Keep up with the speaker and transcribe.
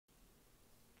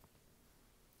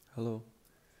Hello,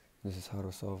 this is how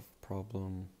to solve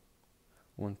problem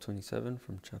 127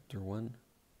 from chapter 1.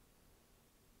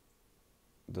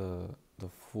 The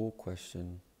full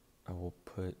question I will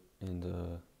put in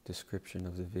the description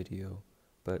of the video,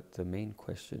 but the main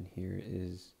question here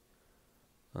is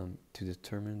to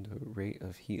determine the rate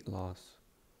of heat loss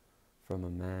from a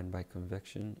man by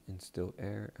convection in still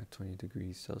air at 20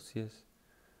 degrees Celsius,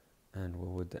 and what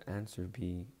would the answer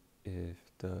be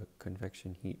if the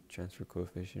convection heat transfer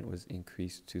coefficient was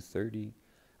increased to 30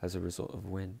 as a result of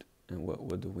wind, and what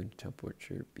would the wind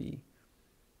temperature be,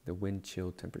 the wind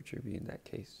chill temperature be in that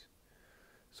case.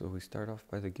 So we start off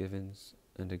by the givens,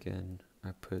 and again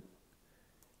I put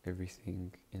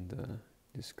everything in the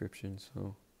description.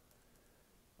 So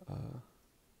the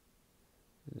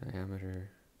diameter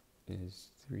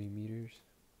is 3 meters,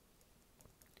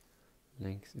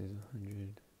 length is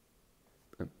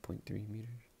 0.3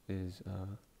 meters, is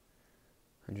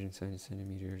 170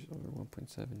 centimeters over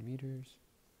 1.7 meters.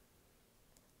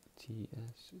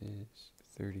 TS is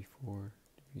 34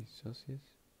 degrees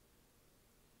Celsius.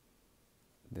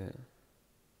 The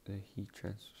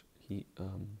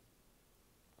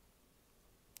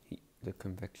the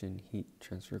convection heat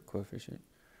transfer coefficient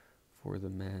for the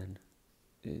man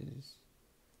is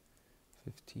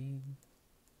 15,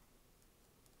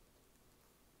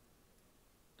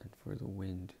 and for the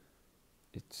wind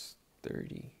it's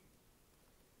 30.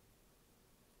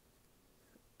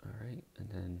 Alright, and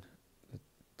then the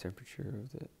temperature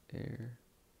of the air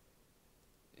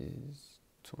is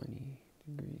 20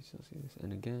 degrees Celsius.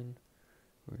 And again,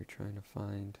 what we're trying to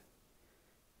find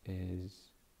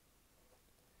is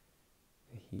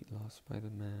the heat loss by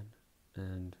the man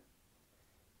and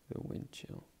the wind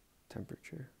chill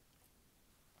temperature.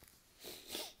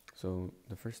 So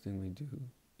the first thing we do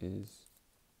is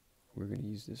we're going to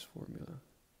use this formula.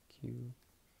 Q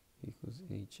equals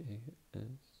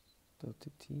HAS delta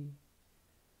T.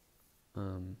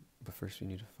 But first we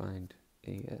need to find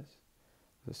AS,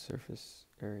 the surface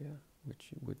area,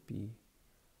 which would be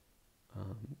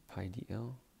pi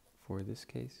dl for this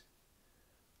case.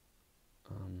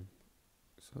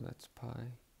 So that's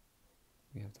pi.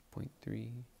 We have the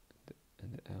 0.3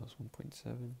 and the L is 1.7,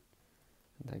 and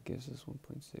that gives us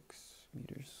 1.6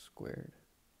 meters squared.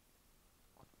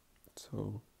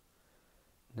 So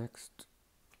next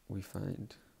we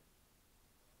find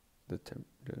the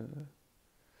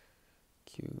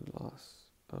Q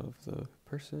loss of the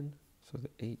person. So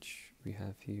the H we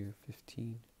have here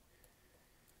 15.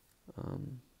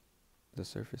 The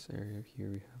surface area here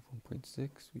we have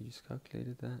 1.6, we just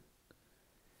calculated that.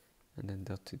 And then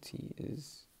delta T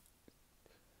is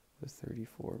the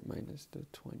 34 minus the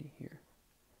 20 here.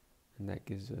 And that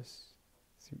gives us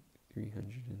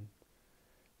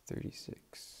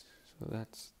 336. So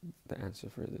that's the answer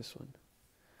for this one.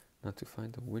 Now to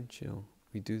find the wind chill,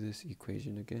 we do this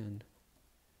equation again.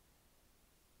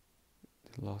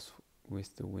 The loss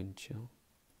with the wind chill.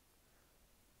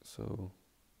 So,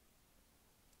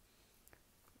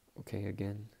 okay,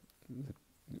 again,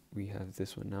 we have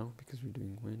this one now because we're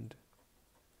doing wind.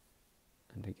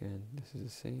 And again, this is the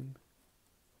same.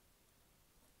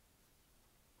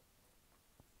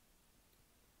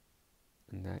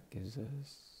 And that gives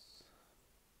us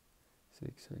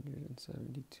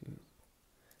 672.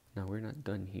 Now we're not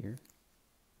done here.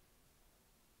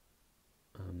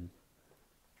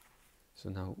 So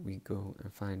now we go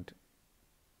and find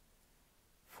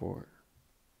for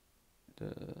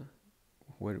the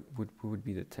what would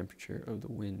be the temperature of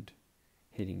the wind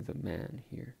hitting the man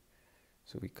here.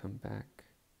 So we come back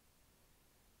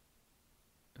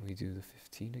and we do the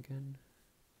 15 again,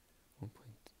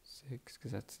 1.6,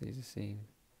 because that stays the same.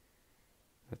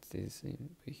 That stays the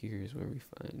same, but here's where we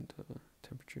find the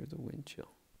temperature of the wind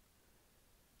chill.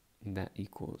 And that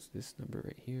equals this number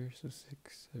right here, so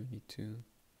 672.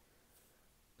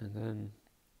 And then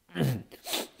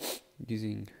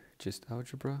using just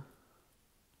algebra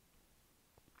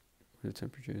for the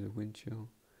temperature of the wind chill,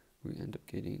 we end up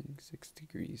getting 6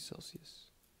 degrees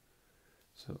Celsius.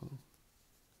 So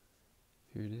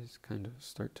here it is, kind of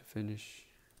start to finish.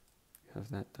 We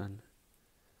have that done.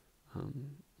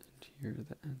 And here are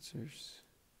the answers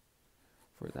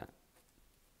for that.